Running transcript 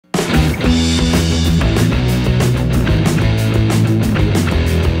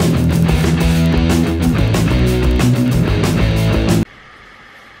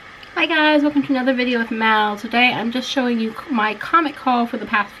guys, welcome to another video with Mel. Today I'm just showing you my comic haul for the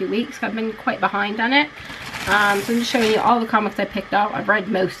past few weeks. I've been quite behind on it. So I'm just showing you all the comics I picked up. I've read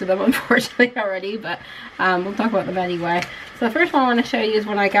most of them unfortunately already, but we'll talk about them anyway. So the first one I want to show you is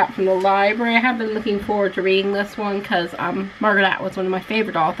one I got from the library. I have been looking forward to reading this one because Margaret Atwood's one of my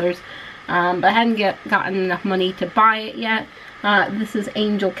favorite authors. But I hadn't gotten enough money to buy it yet. This is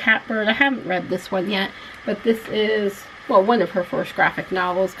Angel Catbird. I haven't read this one yet, but this is, well, one of her first graphic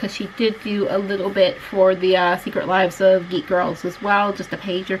novels, because she did do a little bit for the Secret Lives of Geek Girls as well, just a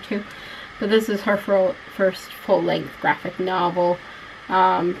page or two. But this is her first full-length graphic novel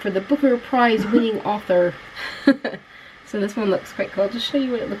for the Booker Prize winning author. So this one looks quite cool. I'll just show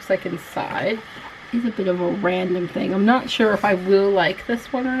you what it looks like inside. It's a bit of a random thing. I'm not sure if I will like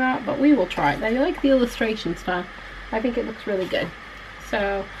this one or not, but we will try it. I like the illustration style. I think it looks really good.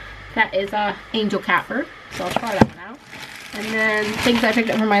 So that is Angel Catbird. So I'll try that one out. And then things I picked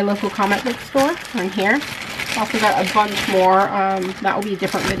up from my local comic book store are in here. Also got a bunch more. That will be a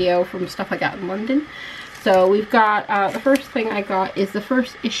different video from stuff I got in London. So we've got, the first thing I got is the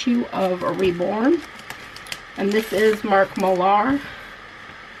first issue of A Reborn. And this is Mark Millar,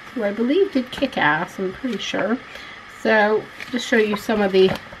 who I believe did Kick-Ass, I'm pretty sure. So just show you some of the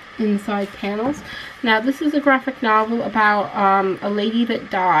inside panels. Now this is a graphic novel about a lady that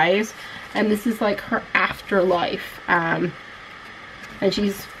dies, and this is like her afterlife. And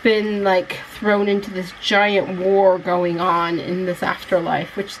she's been like thrown into this giant war going on in this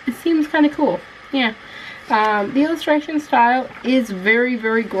afterlife, which it seems kind of cool. Yeah. The illustration style is very,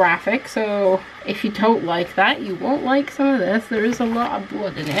 very graphic, so if you don't like that, you won't like some of this. There is a lot of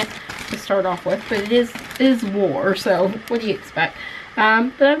blood in it to start off with, but it is war, so what do you expect?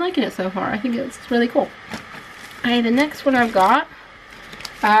 But I'm liking it so far. I think it's really cool. And the next one I've got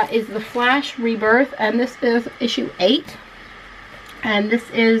is The Flash Rebirth, and this is issue 8. And this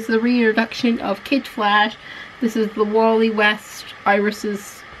is the reintroduction of Kid Flash. This is the Wally West,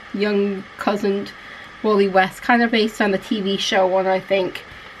 Iris's young cousin, Wally West, kind of based on the TV show one, I think,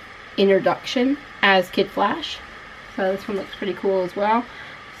 introduction as Kid Flash. So this one looks pretty cool as well.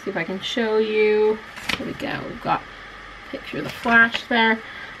 Let's see if I can show you. There we go. We've got a picture of the Flash there.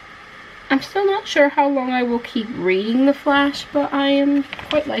 I'm still not sure how long I will keep reading the Flash, but I am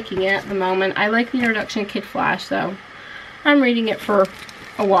quite liking it at the moment. I like the introduction of Kid Flash, so I'm reading it for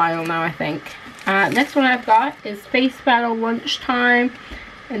a while now, I think. Next one I've got is Space Battle Lunchtime.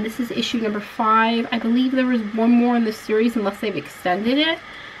 And this is issue number 5. I believe there was one more in this series unless they've extended it.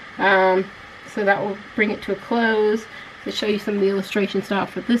 So that will bring it to a close. To show you some of the illustration style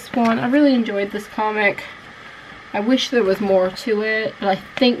for this one. I really enjoyed this comic. I wish there was more to it, but I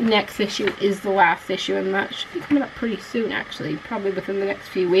think next issue is the last issue, and that should be coming up pretty soon actually, probably within the next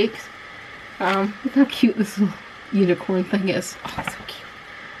few weeks. Look how cute this little unicorn thing is. Oh, so cute.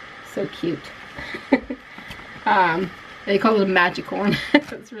 So cute. They call it a magicorn.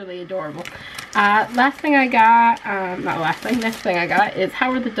 It's really adorable. Last thing I got, not last thing, next thing I got is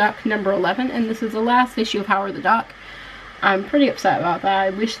Howard the Duck number 11, and this is the last issue of Howard the Duck. I'm pretty upset about that. I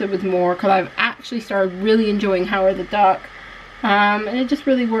wish there was more, because I've actually started really enjoying Howard the Duck. And it just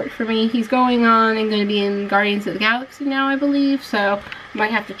really worked for me. He's going on and going to be in Guardians of the Galaxy now, I believe, so I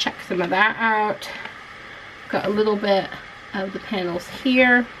might have to check some of that out. Got a little bit of the panels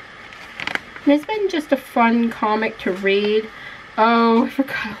here. And it's been just a fun comic to read. Oh, I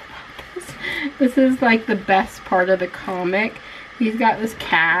forgot about this. This is like the best part of the comic. He's got this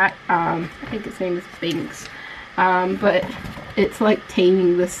cat. I think its name is Binks. But it's like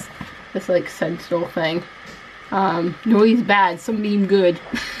taming this like sentinel thing. Noise bad, some mean good.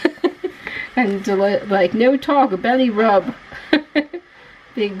 And like, no talk, a belly rub.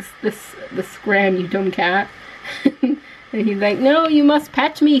 Biggs, the scram, you dumb cat. And he's like, no, you must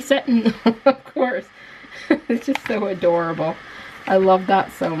pet me, Sentinel. Of course. It's just so adorable. I love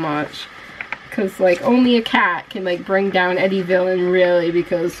that so much. Because, like, only a cat can, like, bring down any villain, really.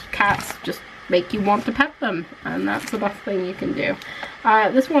 Because cats just make you want to pet them. And that's the best thing you can do.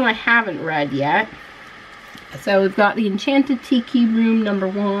 This one I haven't read yet. So we've got The Enchanted Tiki Room number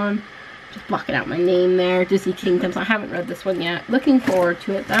 1. Just blocking out my name there. Disney Kingdoms. I haven't read this one yet. Looking forward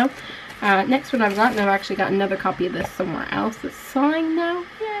to it, though. Next one I've got, and I've actually got another copy of this somewhere else that's signed now.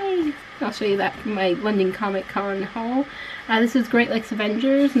 Yay! I'll show you that from my London Comic Con haul. This is Great Lakes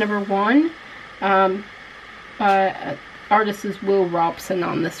Avengers number 1. Artist is Will Robson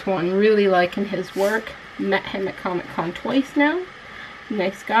on this one. Really liking his work. Met him at Comic Con twice now.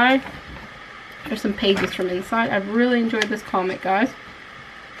 Nice guy. There's some pages from inside. I've really enjoyed this comic, guys.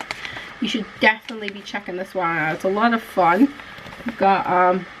 You should definitely be checking this one out. It's a lot of fun. We've got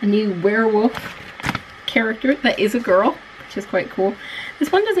a new werewolf character that is a girl, which is quite cool.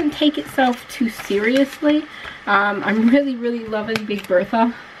 This one doesn't take itself too seriously. I'm really loving Big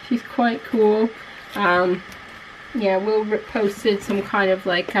Bertha. She's quite cool. Yeah, Will posted some kind of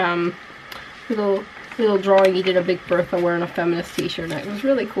like little drawing he did of Big Bertha wearing a feminist t-shirt, and it was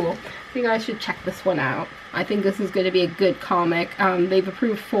really cool. I think I should check this one out. I think this is going to be a good comic. They've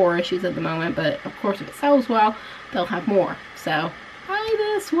approved 4 issues at the moment, but of course if it sells well, they'll have more. So, buy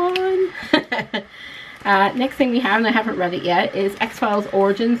this one! Next thing we have, and I haven't read it yet, is X-Files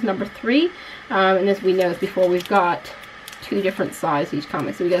Origins number 3. And as we noticed before, we've got 2 different sides each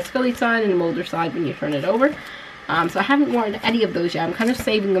comic. So we got a Scully side and a Mulder side when you turn it over. So I haven't ordered any of those yet. I'm kind of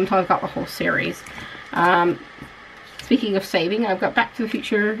saving them until I've got the whole series. Speaking of saving, I've got Back to the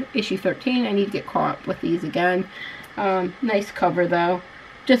Future issue 13. I need to get caught up with these again. Nice cover though.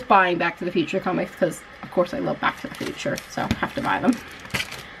 Just buying Back to the Future comics because of course I love Back to the Future, so I have to buy them.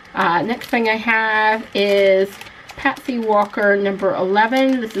 Next thing I have is Patsy Walker number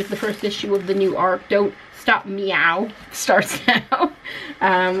 11. This is the first issue of the new arc, Don't Stop Meow, starts now.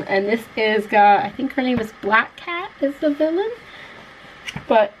 And this is got, I think her name is Black Cat is the villain.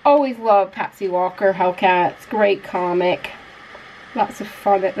 But always love Patsy Walker, Hellcats, great comic. Lots of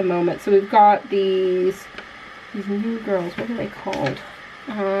fun at the moment. So we've got these new girls, what are they called?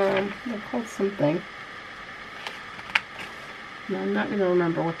 They're called something. No, I'm not going to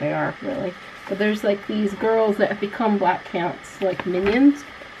remember what they are, really. But there's like these girls that have become Black Cats, like minions.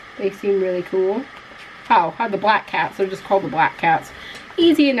 They seem really cool. Oh, the Black Cats, they're just called the Black Cats.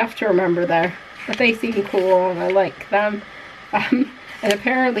 Easy enough to remember there. But they seem cool and I like them. And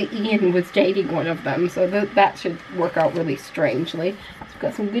apparently Ian was dating one of them, so that should work out really strangely. It's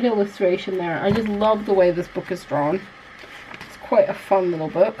got some good illustration there. I just love the way this book is drawn. It's quite a fun little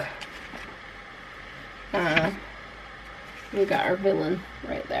book. We got our villain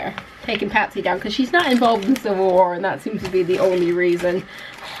right there, taking Patsy down, because she's not involved in the Civil War, and that seems to be the only reason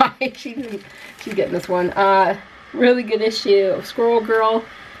why she's getting this one. Really good issue of Squirrel Girl.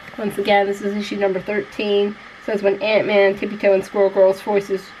 Once again, this is issue number 13. It says when Ant-Man, Tippy-Toe, and Squirrel Girl's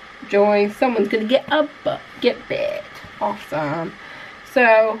forces join, someone's gonna get bit. Awesome.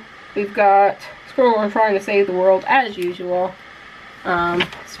 So we've got Squirrel Girl trying to save the world as usual.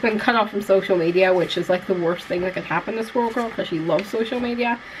 It's been cut off from social media, which is like the worst thing that could happen to Squirrel Girl because she loves social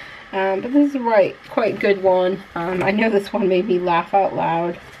media. But this is a quite good one. I know this one made me laugh out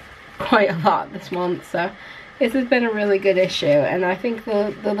loud quite a lot this month, so this has been a really good issue, and I think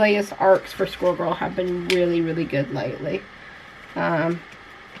the latest arcs for Squirrel Girl have been really good lately.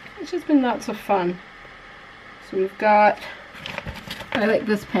 It's just been lots of fun. So we've got, I like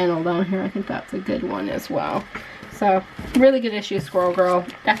this panel down here, I think that's a good one as well. So, really good issue of Squirrel Girl.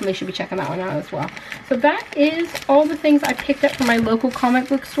 Definitely should be checking that one out as well. So that is all the things I picked up from my local comic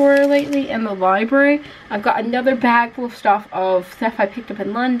book store lately and the library. I've got another bag full of stuff I picked up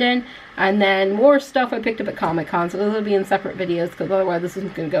in London, and then more stuff I picked up at Comic-Con. So those will be in separate videos because otherwise this is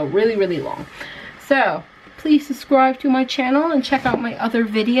going to go really long. So, please subscribe to my channel and check out my other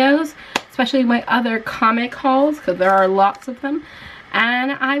videos, especially my other comic hauls because there are lots of them.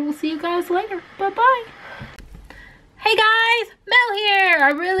 And I will see you guys later. Bye-bye. Hey guys, Mel here. I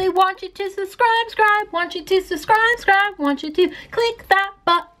really want you to subscribe, want you to click that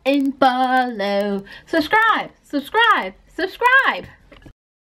button below. Subscribe.